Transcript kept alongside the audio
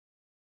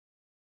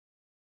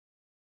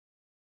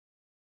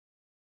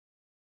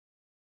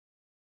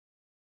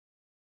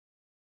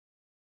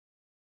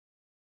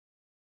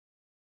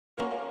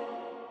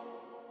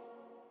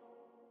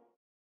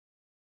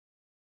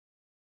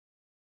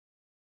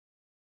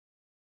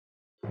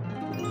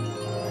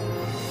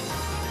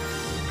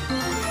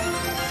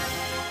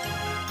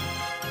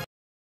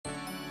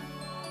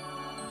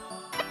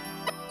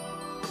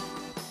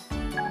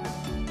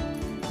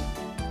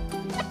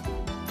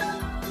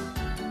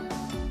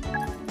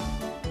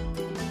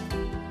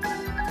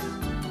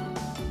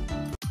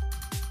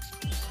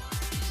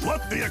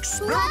the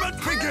experiment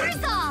begins!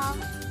 Resolve!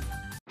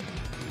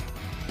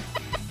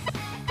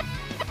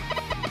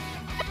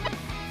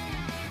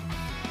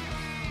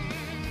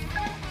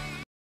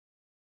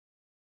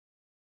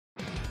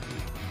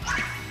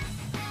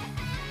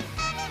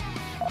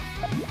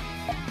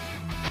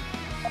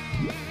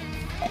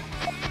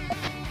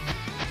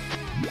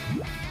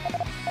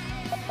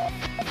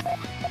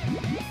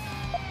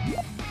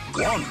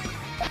 One.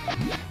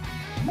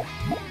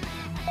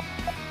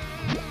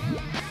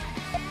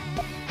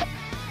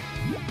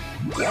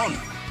 One.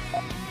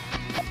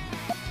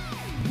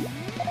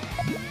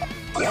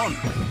 One.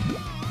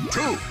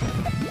 Two.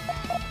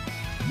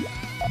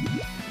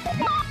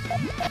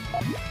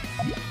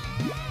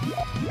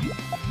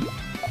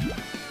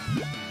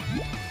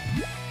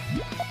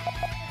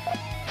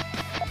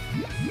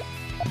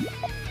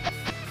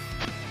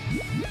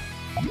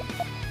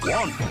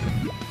 One.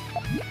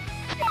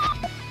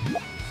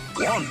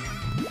 One.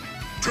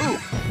 Two.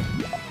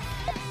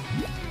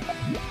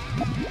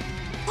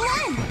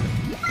 One!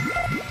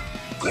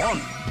 One.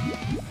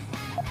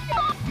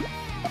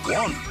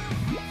 One.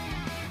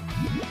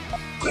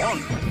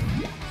 One.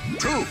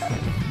 Two.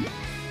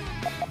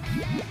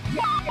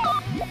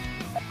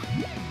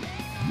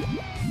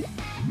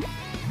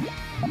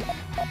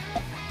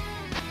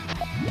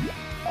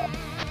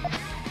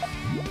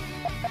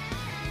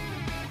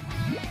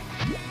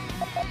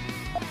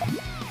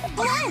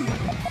 One!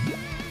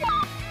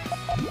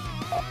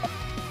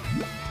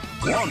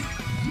 One.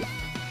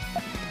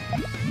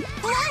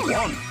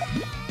 One!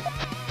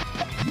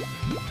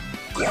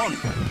 One.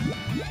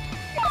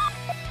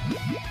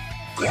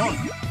 One.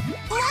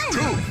 One!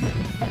 Two.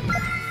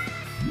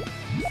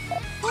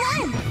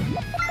 One!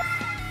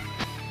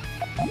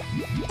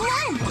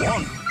 One!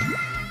 One.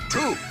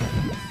 Two.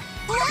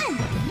 One!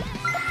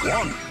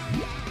 One.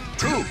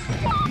 Two.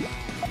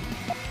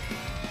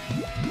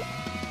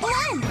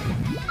 One!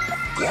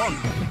 One.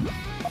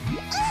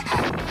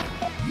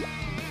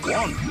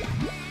 One.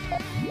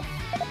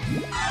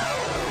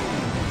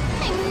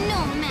 No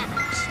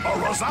match! A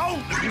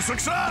resounding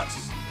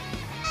success!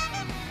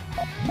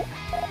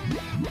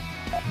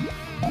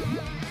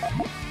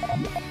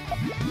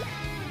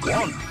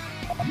 One.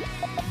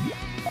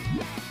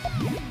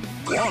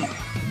 One.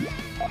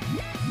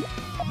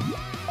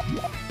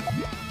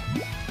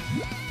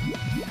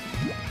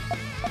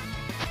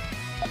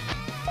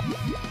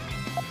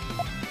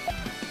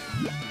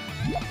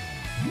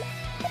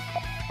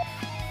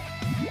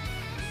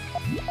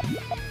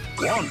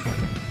 One.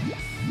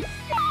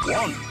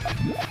 One.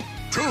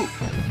 Two.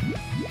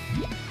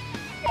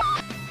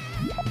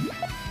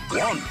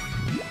 One.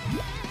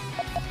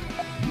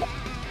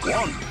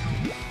 One.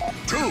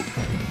 Two.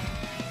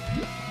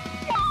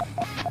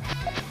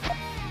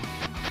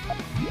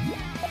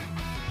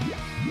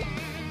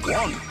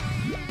 One.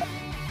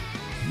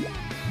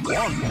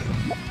 One.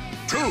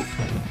 Two.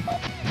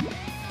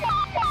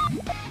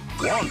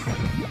 One.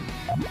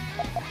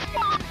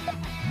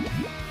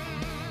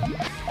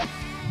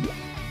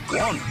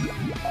 One.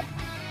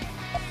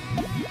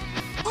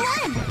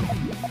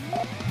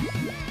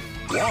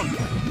 One! One.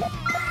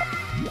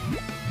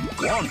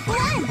 One.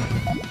 One!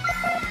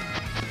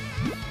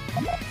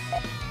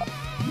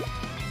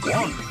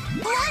 One.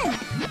 One!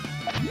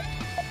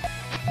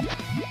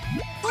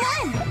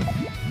 One!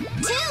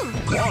 Two!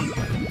 One.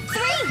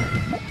 Three!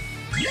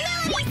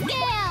 Melody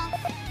scale!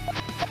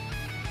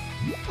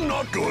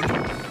 Not good.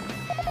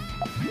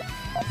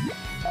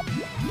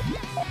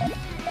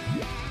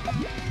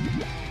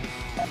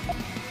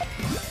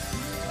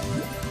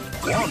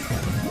 One.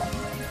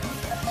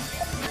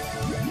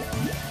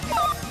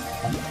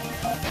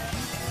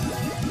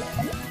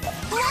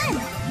 One!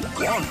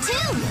 One.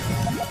 Two!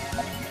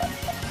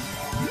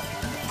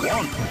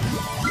 One.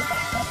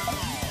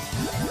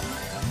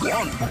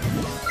 One.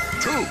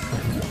 Two.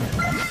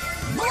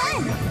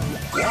 One!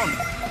 One.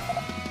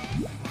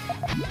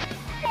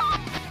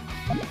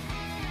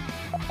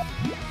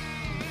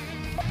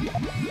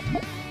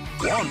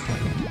 One.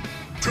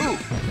 Two.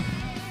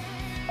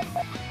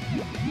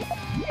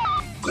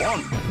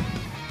 One.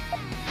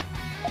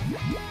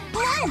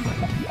 One!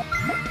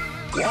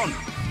 One.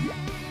 One!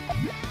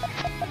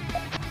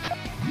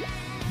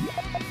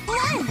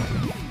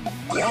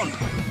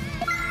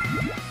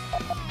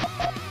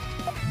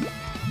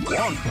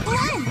 One. One.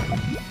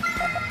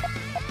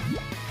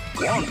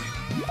 One!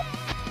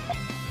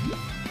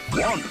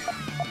 One. One.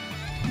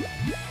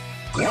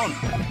 One.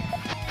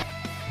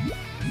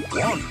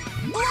 One.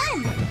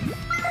 One!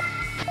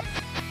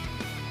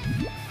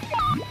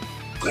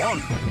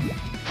 One.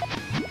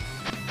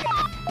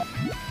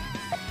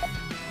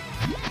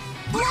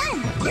 One!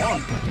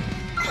 One.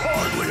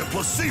 Hardly a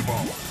placebo.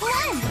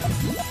 One!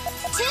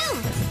 Two!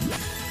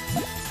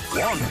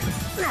 One.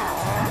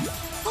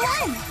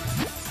 One!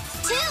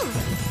 Two!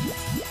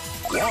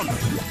 One.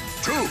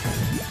 Two.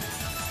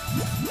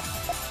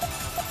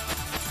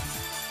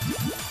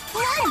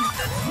 One!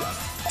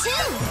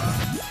 Two!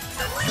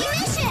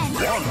 Emission!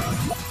 One.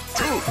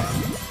 Two.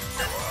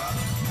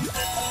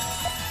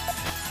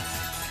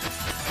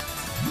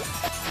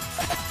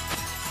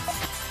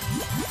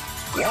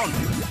 1,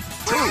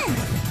 2.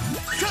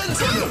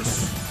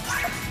 Tenderness.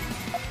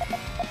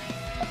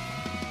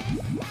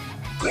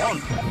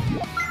 1,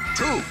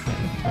 2.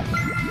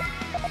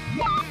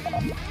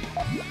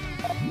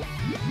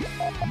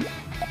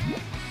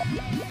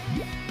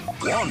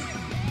 1,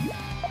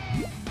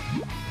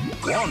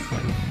 1,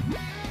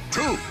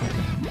 2.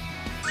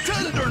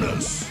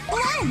 Tenderness.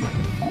 1,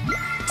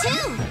 2.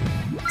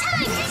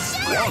 Time to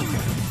shine.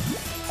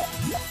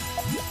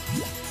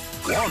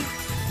 1,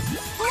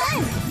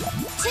 1,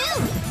 2.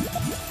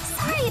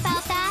 Sorry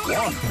about that. 1,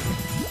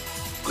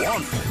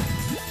 1.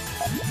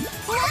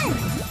 1,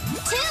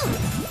 2.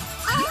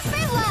 All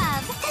for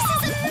love. This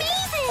is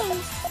amazing.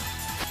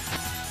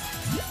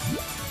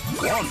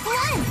 1,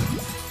 1,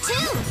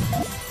 2.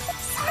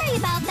 Sorry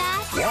about that.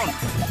 1,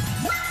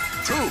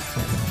 2.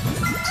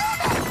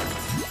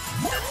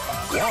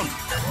 1,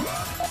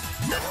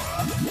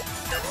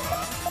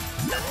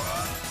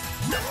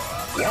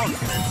 1,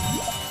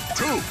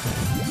 2.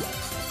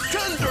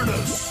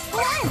 Tenderness.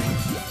 1.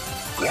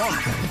 1,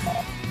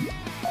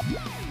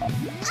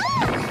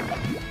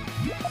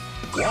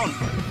 1, 1.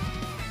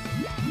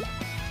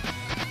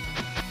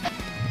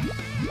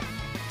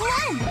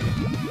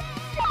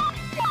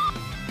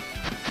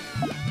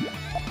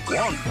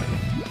 1,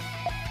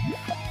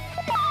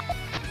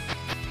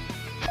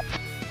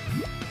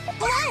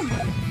 1.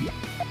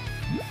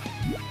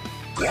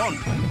 1,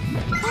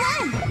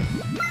 1.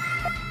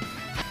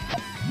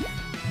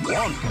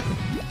 1.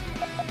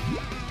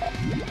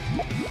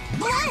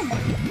 1.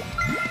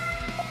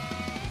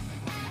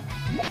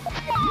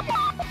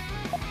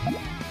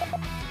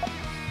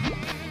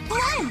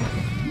 1.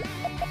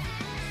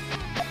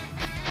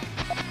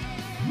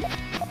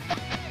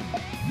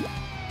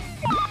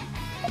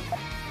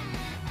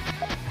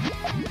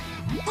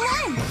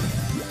 1.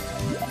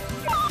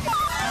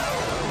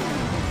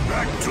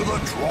 Back to the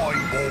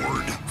drawing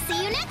board. See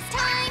you next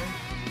time.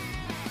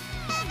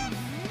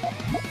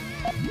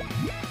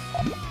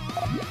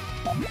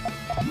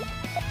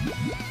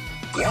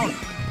 1,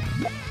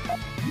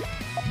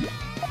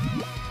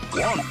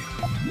 1.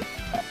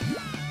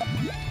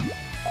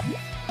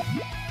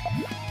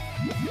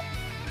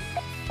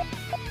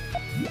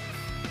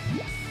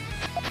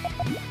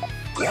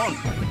 1,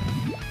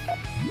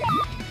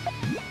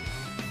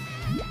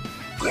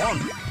 1,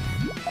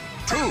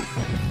 2.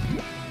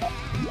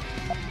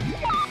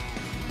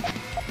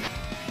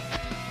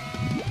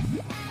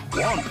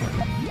 1,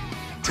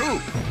 2.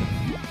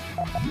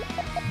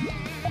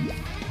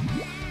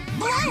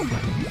 1.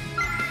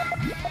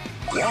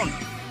 1,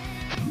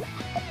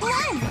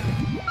 1.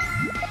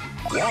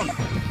 1,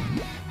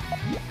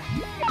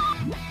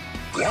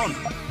 1.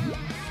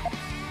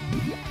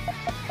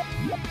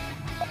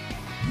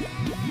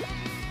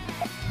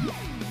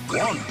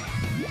 1,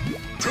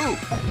 2,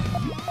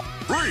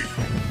 3.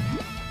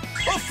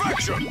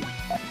 Affection.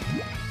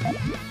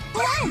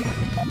 1.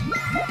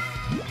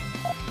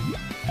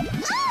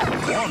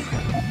 1,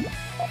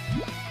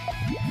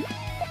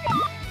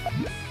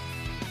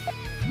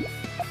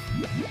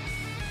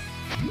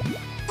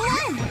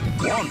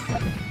 1.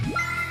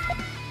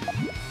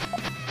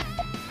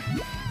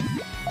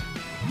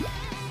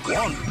 1,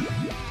 1,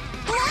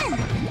 1.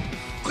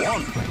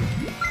 1,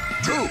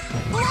 2.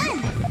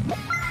 1.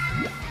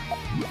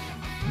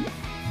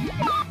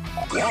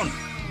 1,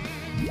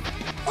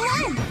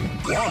 1.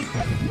 1,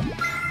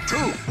 2.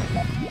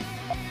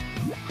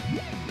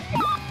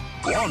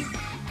 1,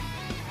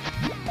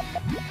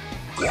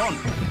 1.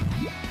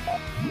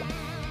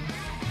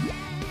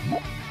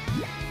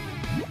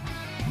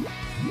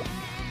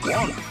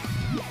 1,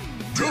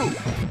 2.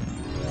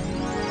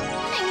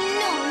 I'm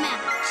no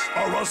match. A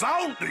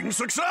resounding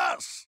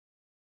success!